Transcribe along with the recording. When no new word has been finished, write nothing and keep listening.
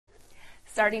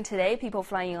Starting today, people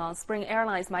flying on Spring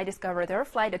Airlines might discover their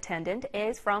flight attendant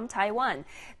is from Taiwan.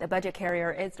 The budget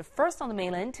carrier is the first on the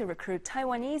mainland to recruit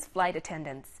Taiwanese flight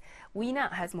attendants.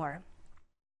 Yina has more.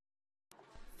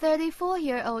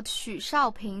 34-year-old Xu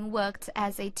Shaoping worked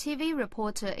as a TV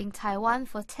reporter in Taiwan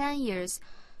for 10 years,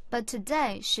 but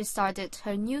today she started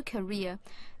her new career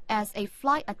as a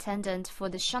flight attendant for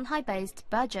the Shanghai-based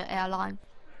budget airline.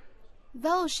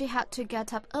 Though she had to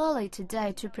get up early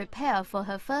today to prepare for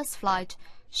her first flight,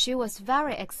 she was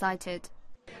very excited.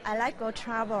 I like to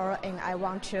travel and I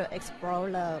want to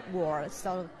explore the world.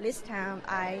 So this time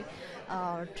I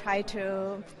try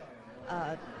to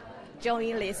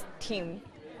join this team.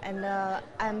 And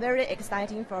I'm very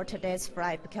excited for today's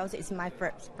flight because it's my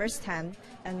first time.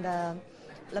 And the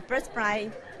first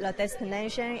flight, the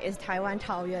destination is Taiwan,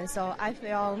 Taoyuan. So I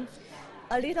feel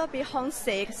a little bit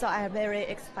homesick, so I'm very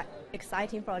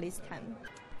excited for this time.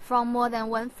 From more than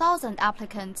 1,000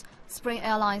 applicants, Spring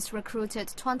Airlines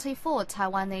recruited 24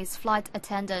 Taiwanese flight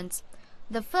attendants,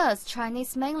 the first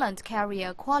Chinese mainland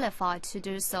carrier qualified to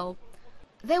do so.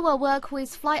 They will work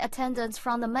with flight attendants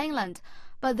from the mainland,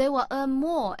 but they will earn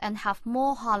more and have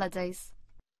more holidays.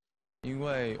 Since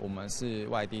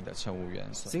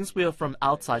we are from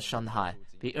outside Shanghai,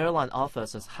 the airline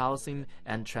offers us housing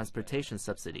and transportation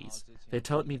subsidies. They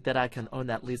told me that I can earn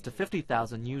at least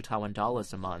 50,000 new Taiwan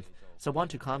dollars a month, so I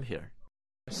want to come here.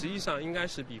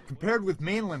 Compared with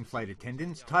mainland flight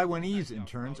attendants, Taiwanese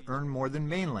interns earn more than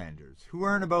mainlanders, who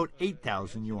earn about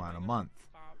 8,000 yuan a month.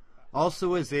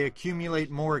 Also, as they accumulate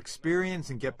more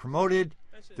experience and get promoted,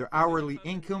 their hourly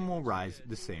income will rise at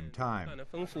the same time.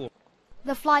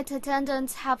 The flight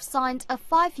attendants have signed a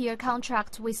 5-year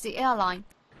contract with the airline.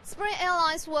 Spring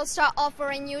Airlines will start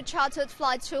offering new chartered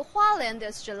flights to Hualien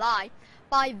this July.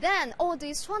 By then, all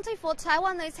these 24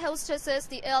 Taiwanese hostesses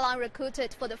the airline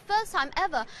recruited for the first time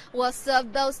ever will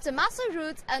serve both domestic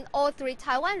routes and all 3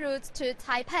 Taiwan routes to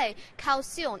Taipei,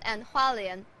 Kaohsiung, and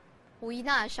Hualien.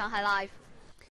 Yina, Shanghai Live.